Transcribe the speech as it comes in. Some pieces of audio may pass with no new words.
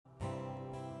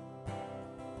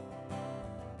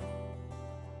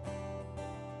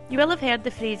You will have heard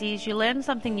the phrases, you learn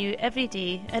something new every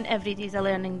day and every day's a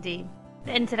learning day.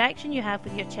 The interaction you have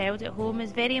with your child at home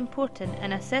is very important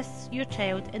and assists your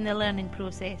child in the learning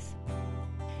process.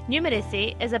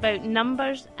 Numeracy is about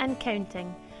numbers and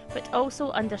counting, but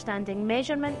also understanding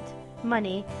measurement,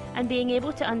 money, and being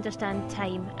able to understand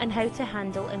time and how to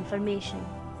handle information.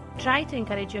 Try to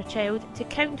encourage your child to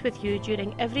count with you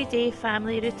during everyday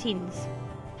family routines.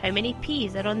 How many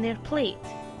peas are on their plate?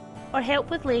 Or help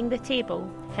with laying the table.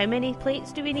 How many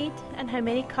plates do we need and how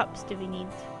many cups do we need?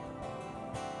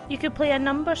 You could play a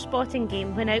number spotting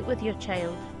game when out with your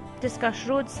child. Discuss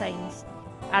road signs.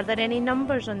 Are there any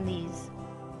numbers on these?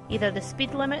 Either the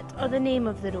speed limit or the name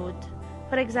of the road.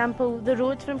 For example, the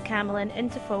road from Camelin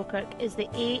into Falkirk is the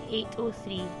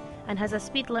A803 and has a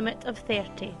speed limit of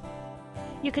 30.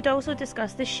 You could also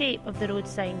discuss the shape of the road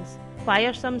signs. Why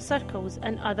are some circles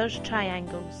and others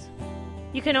triangles?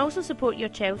 You can also support your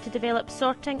child to develop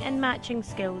sorting and matching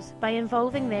skills by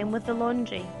involving them with the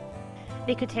laundry.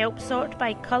 They could help sort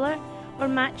by colour or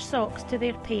match socks to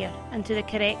their pair and to the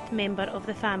correct member of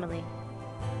the family.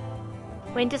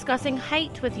 When discussing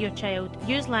height with your child,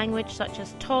 use language such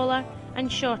as taller and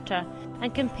shorter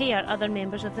and compare other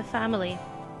members of the family.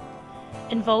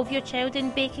 Involve your child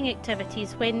in baking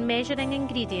activities when measuring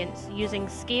ingredients using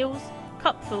scales,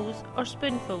 cupfuls or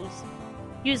spoonfuls.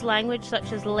 Use language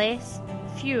such as less,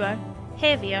 fewer,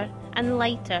 heavier and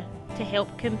lighter to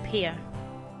help compare.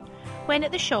 When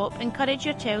at the shop, encourage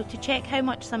your child to check how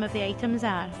much some of the items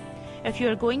are. If you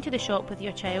are going to the shop with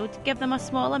your child, give them a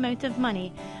small amount of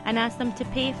money and ask them to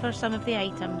pay for some of the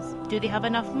items. Do they have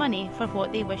enough money for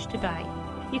what they wish to buy?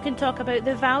 You can talk about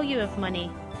the value of money.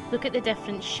 Look at the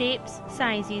different shapes,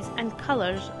 sizes and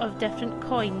colours of different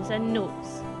coins and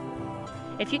notes.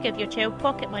 If you give your child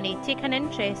pocket money, take an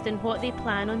interest in what they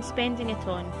plan on spending it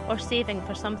on or saving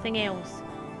for something else.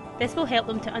 This will help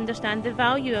them to understand the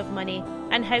value of money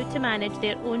and how to manage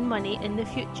their own money in the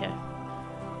future.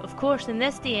 Of course, in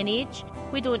this day and age,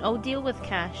 we don't all deal with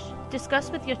cash.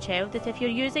 Discuss with your child that if you're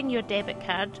using your debit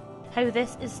card, how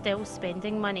this is still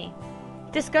spending money.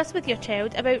 Discuss with your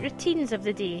child about routines of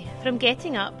the day, from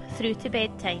getting up through to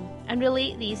bedtime, and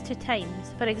relate these to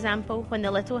times. For example, when the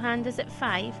little hand is at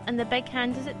 5 and the big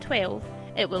hand is at 12,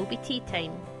 it will be tea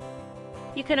time.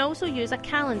 You can also use a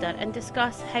calendar and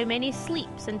discuss how many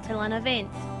sleeps until an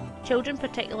event. Children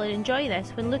particularly enjoy this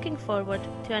when looking forward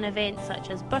to an event such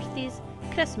as birthdays,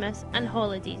 Christmas and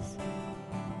holidays.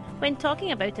 When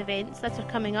talking about events that are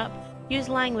coming up, use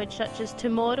language such as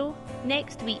tomorrow,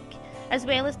 next week, as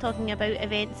well as talking about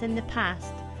events in the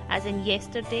past, as in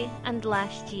yesterday and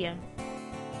last year.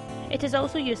 It is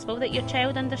also useful that your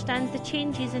child understands the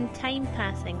changes in time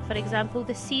passing, for example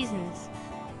the seasons.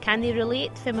 Can they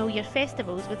relate familiar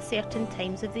festivals with certain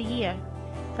times of the year?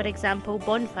 For example,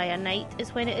 bonfire night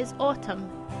is when it is autumn,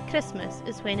 Christmas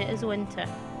is when it is winter.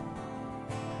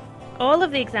 All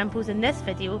of the examples in this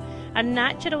video are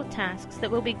natural tasks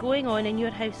that will be going on in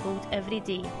your household every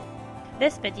day.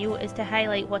 This video is to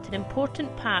highlight what an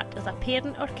important part as a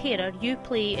parent or carer you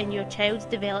play in your child's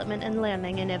development and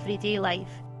learning in everyday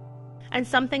life. And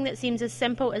something that seems as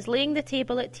simple as laying the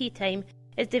table at tea time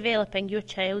is developing your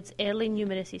child's early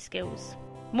numeracy skills.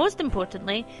 Most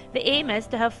importantly, the aim is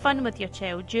to have fun with your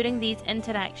child during these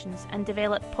interactions and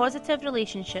develop positive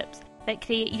relationships that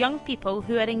create young people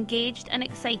who are engaged and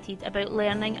excited about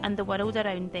learning and the world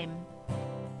around them.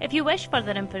 If you wish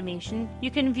further information, you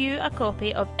can view a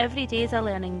copy of Every Day is a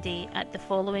Learning Day at the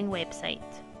following website.